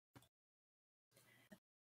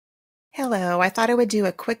Hello, I thought I would do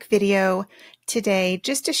a quick video today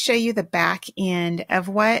just to show you the back end of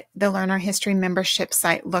what the Learner History membership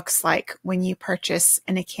site looks like when you purchase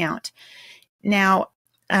an account. Now,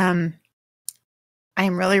 I'm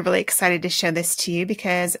really excited to show this to you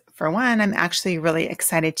because, for one, I'm actually really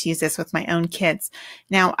excited to use this with my own kids.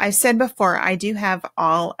 Now, I've said before, I do have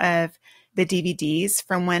all of the DVDs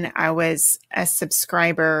from when I was a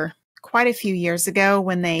subscriber quite a few years ago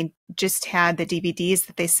when they just had the DVDs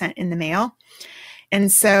that they sent in the mail.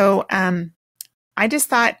 And so I just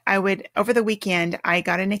thought I would, over the weekend, I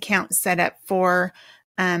got an account set up for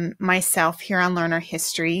myself here on Learner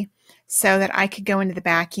History so that I could go into the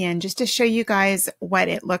back end just to show you guys what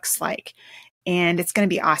it looks like. And it's going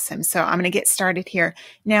to be awesome. So I'm going to get started here.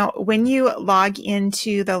 Now, when you log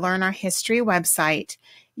into the Learner History website,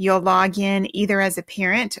 you'll log in either as a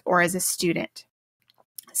parent or as a student.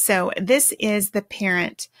 So this is the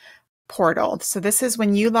parent portal. So this is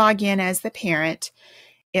when you log in as the parent,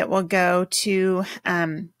 it will go to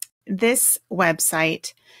this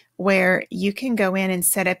website where you can go in and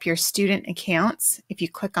set up your student accounts. If you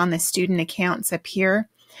click on the student accounts up here,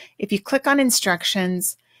 if you click on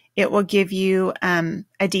instructions, it will give you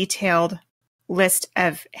a detailed list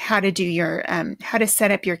of how to do your, how to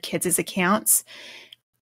set up your kids' accounts.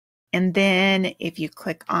 And then if you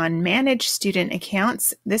click on Manage Student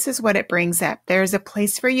Accounts, this is what it brings up. There's a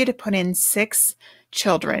place for you to put in 6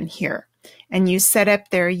 children here. And you set up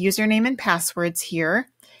their username and passwords here.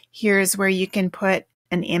 Here's where you can put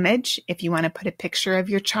an image if you want to put a picture of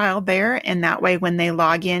your child there. And that way when they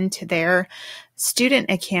log into their student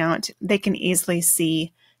account, they can easily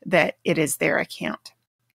see that it is their account.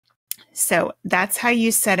 So that's how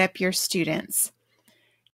you set up your students.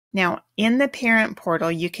 Now, in the parent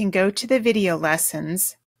portal, you can go to the video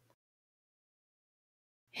lessons.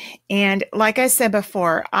 And like I said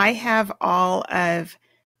before, I have all of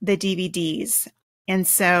the DVDs. And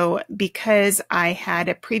so because I had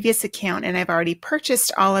a previous account and I've already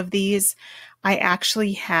purchased all of these, I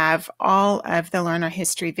actually have all of the Learner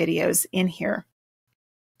History videos in here.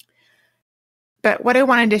 But what I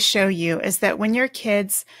wanted to show you is that when your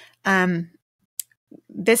kids,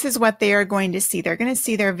 this is what they are going to see. They're going to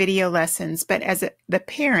see their video lessons, but as the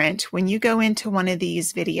parent, when you go into one of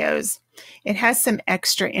these videos, it has some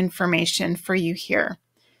extra information for you here.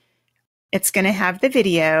 It's going to have the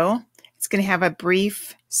video. It's going to have a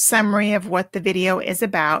brief summary of what the video is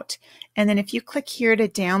about. And then if you click here to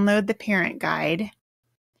download the parent guide,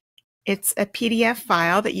 it's a PDF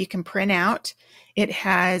file that you can print out. It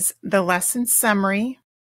has the lesson summary,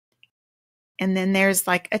 and then there's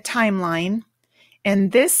like a timeline.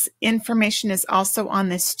 And this information is also on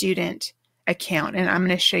the student account, and I'm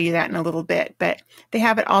going to show you that in a little bit, but they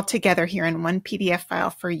have it all together here in one PDF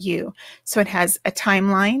file for you. So it has a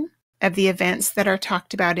timeline of the events that are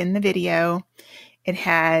talked about in the video. It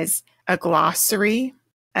has a glossary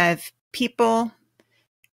of people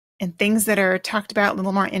and things that are talked about, a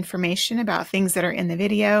little more information about things that are in the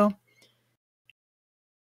video.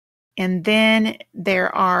 And then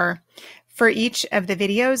there are, for each of the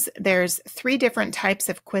videos, there's 3 different types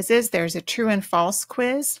of quizzes. There's a true and false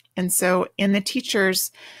quiz. And so in the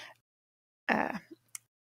teacher's, in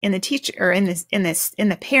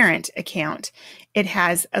the parent account, it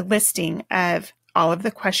has a listing of all of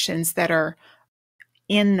the questions that are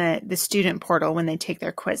in the student portal when they take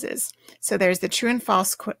their quizzes. So there's the true and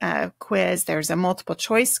false quiz. There's a multiple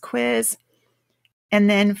choice quiz. And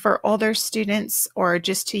then for older students or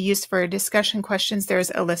just to use for discussion questions, there's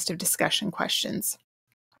a list of discussion questions.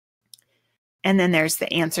 And then there's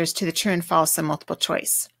the answers to the true and false and multiple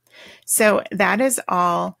choice. So that is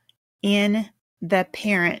all in the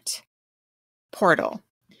parent portal.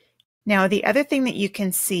 Now, the other thing that you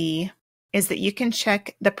can see is that you can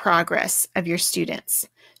check the progress of your students.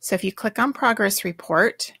 So if you click on Progress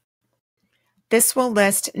Report, this will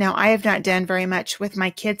list, now I have not done very much with my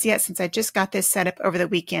kids yet since I just got this set up over the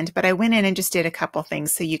weekend, but I went in and just did a couple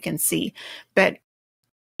things so you can see. But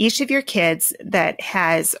each of your kids that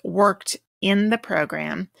has worked in the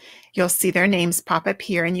program, you'll see their names pop up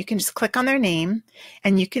here, and you can just click on their name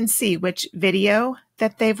and you can see which video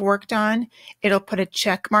that they've worked on. It'll put a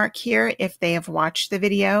check mark here if they have watched the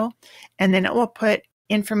video, and then it will put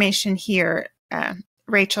information here.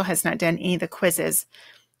 Rachel has not done any of the quizzes.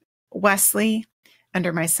 Wesley,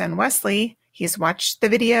 under my son Wesley, he's watched the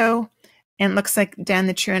video and looks like done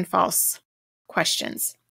the true and false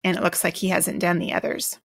questions. And it looks like he hasn't done the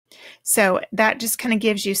others. So that just kind of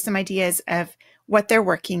gives you some ideas of what they're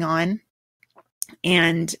working on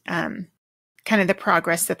and kind of the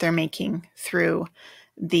progress that they're making through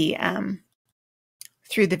the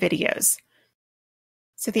videos.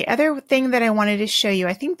 So the other thing that I wanted to show you,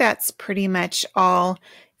 I think that's pretty much all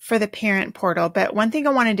for the parent portal, but one thing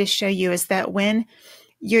I wanted to show you is that when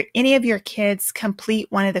any of your kids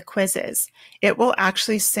complete one of the quizzes, it will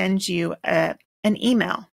actually send you an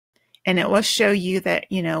email. And it will show you that,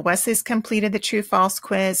 Wesley's completed the true-false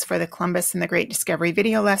quiz for the Columbus and the Great Discovery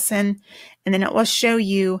video lesson. And then it will show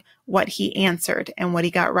you what he answered and what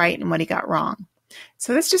he got right and what he got wrong.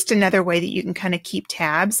 So that's just another way that you can kind of keep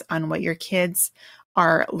tabs on what your kids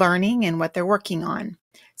are learning and what they're working on.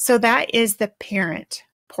 So that is the parent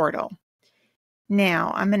portal.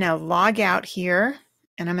 Now I'm going to log out here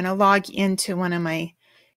and I'm going to log into one of my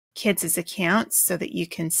kids' accounts so that you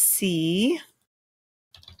can see.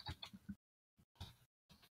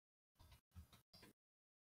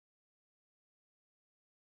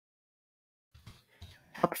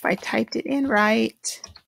 Hope if I typed it in right.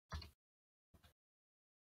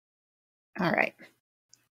 All right.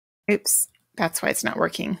 Oops, that's why it's not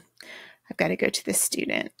working. I've got to go to the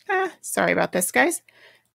student. Sorry about this, guys.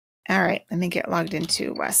 All right, let me get logged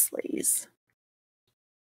into Wesley's.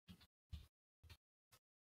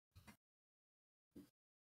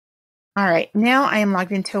 All right, now I am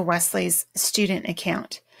logged into Wesley's student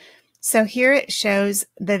account. So here it shows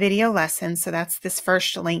the video lessons. So that's this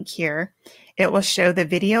first link here. It will show the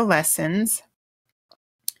video lessons.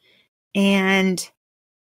 And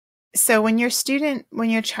so when your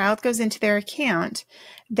child goes into their account,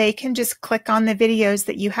 they can just click on the videos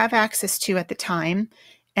that you have access to at the time,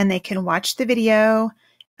 and they can watch the video.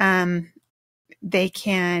 They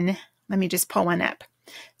can, let me just pull one up.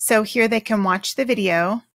 So here they can watch the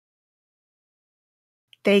video.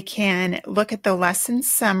 They can look at the lesson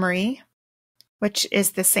summary, which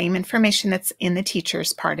is the same information that's in the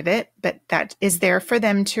teacher's part of it, but that is there for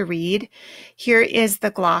them to read. Here is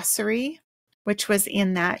the glossary, which was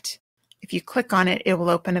in that. If you click on it, it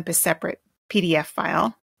will open up a separate PDF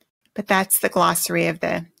file, but that's the glossary of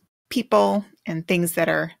the people and things that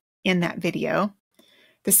are in that video.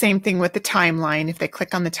 The same thing with the timeline. If they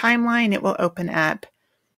click on the timeline, it will open up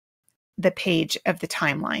the page of the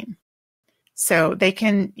timeline. So they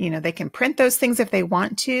can, they can print those things if they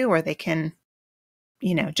want to, or they can,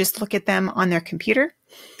 just look at them on their computer.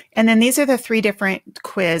 And then these are the 3 different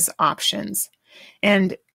quiz options.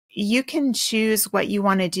 And you can choose what you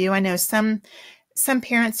want to do. I know some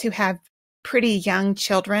parents who have pretty young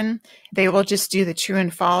children, they will just do the true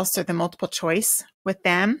and false or the multiple choice with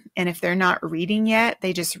them. And if they're not reading yet,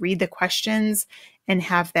 they just read the questions and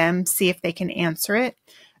have them see if they can answer it.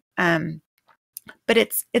 But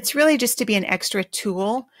it's really just to be an extra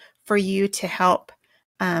tool for you to help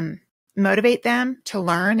motivate them to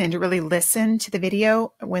learn and to really listen to the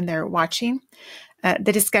video when they're watching.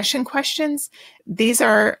 The discussion questions, these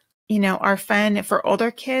are fun for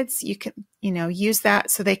older kids. You can, use that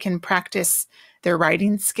so they can practice their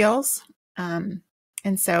writing skills. And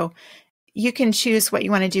so you can choose what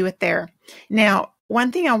you want to do with there. Now,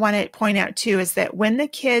 one thing I want to point out too is that when the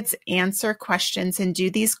kids answer questions and do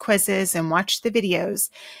these quizzes and watch the videos,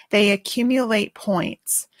 they accumulate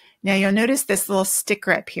points. Now you'll notice this little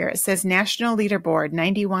sticker up here. It says National Leaderboard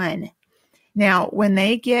 91. Now when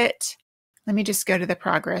they get, let me just go to the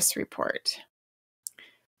progress report.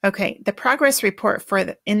 Okay, the progress report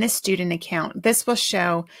in the student account, this will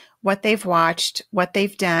show what they've watched, what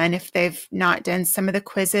they've done. If they've not done some of the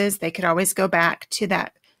quizzes, they could always go back to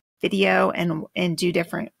that video and do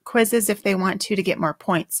different quizzes if they want to get more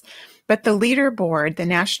points. But the leaderboard, the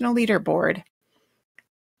national leaderboard,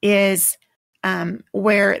 is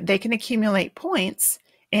where they can accumulate points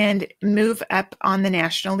and move up on the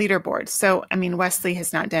national leaderboard. So, Wesley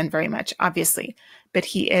has not done very much, obviously, but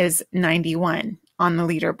he is 91 on the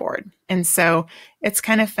leaderboard. And so it's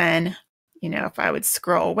kind of fun. If I would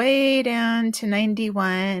scroll way down to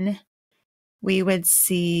 91, we would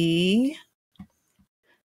see,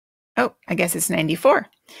 I guess it's 94.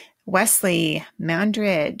 Wesley,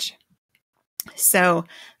 Moundridge. So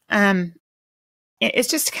it's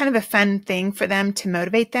just kind of a fun thing for them to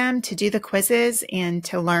motivate them to do the quizzes and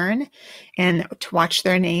to learn and to watch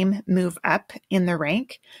their name move up in the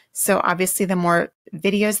rank. So obviously the more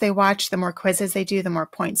videos they watch, the more quizzes they do, the more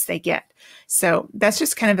points they get. So that's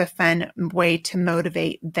just kind of a fun way to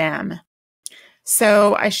motivate them.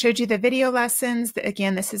 So I showed you the video lessons.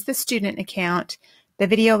 Again, this is the student account, the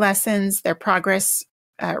video lessons, their progress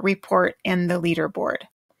report, and the leaderboard.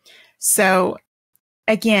 So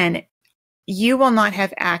again, you will not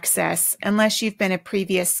have access unless you've been a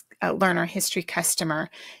previous Learner History customer.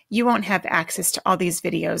 You won't have access to all these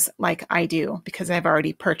videos like I do because I've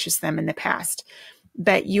already purchased them in the past.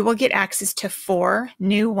 But you will get access to 4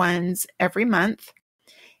 new ones every month,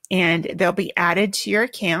 and they'll be added to your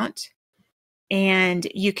account. and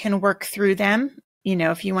you can work through them. You know,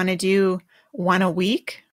 if you want to do one a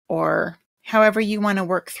week or however you want to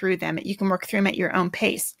work through them, you can work through them at your own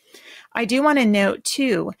pace. I do want to note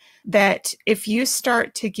too that if you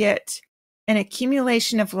start to get an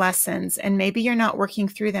accumulation of lessons and maybe you're not working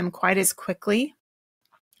through them quite as quickly,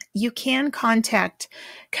 you can contact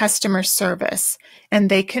customer service and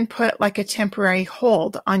they can put like a temporary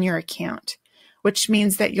hold on your account, which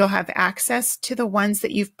means that you'll have access to the ones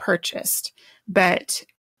that you've purchased, but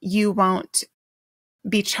you won't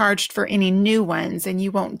be charged for any new ones and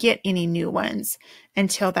you won't get any new ones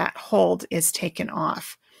until that hold is taken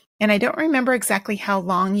off. And I don't remember exactly how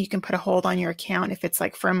long you can put a hold on your account, if it's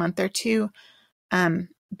like for a month or two.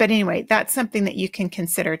 But anyway, that's something that you can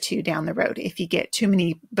consider too down the road if you get too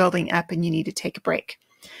many building up and you need to take a break.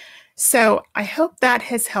 So I hope that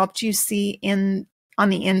has helped you see on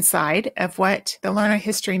the inside of what the Learner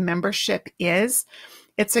History membership is.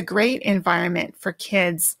 It's a great environment for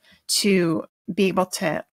kids to be able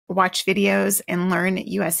to watch videos and learn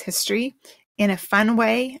U.S. history in a fun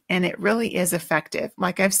way, and it really is effective.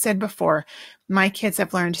 Like I've said before, my kids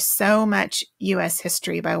have learned so much U.S.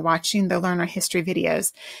 history by watching the Learner History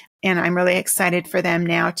videos, and I'm really excited for them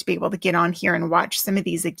now to be able to get on here and watch some of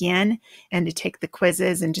these again and to take the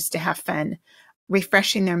quizzes and just to have fun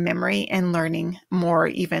refreshing their memory and learning more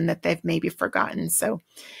even that they've maybe forgotten. So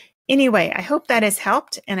anyway, I hope that has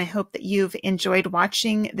helped, and I hope that you've enjoyed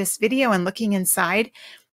watching this video and looking inside.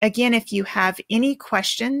 Again, if you have any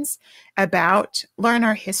questions about Learn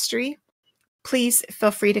Our History, please feel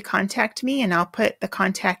free to contact me, and I'll put the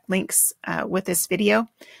contact links with this video.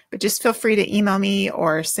 But just feel free to email me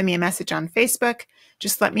or send me a message on Facebook.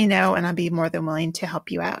 Just let me know, and I'll be more than willing to help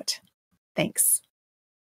you out. Thanks.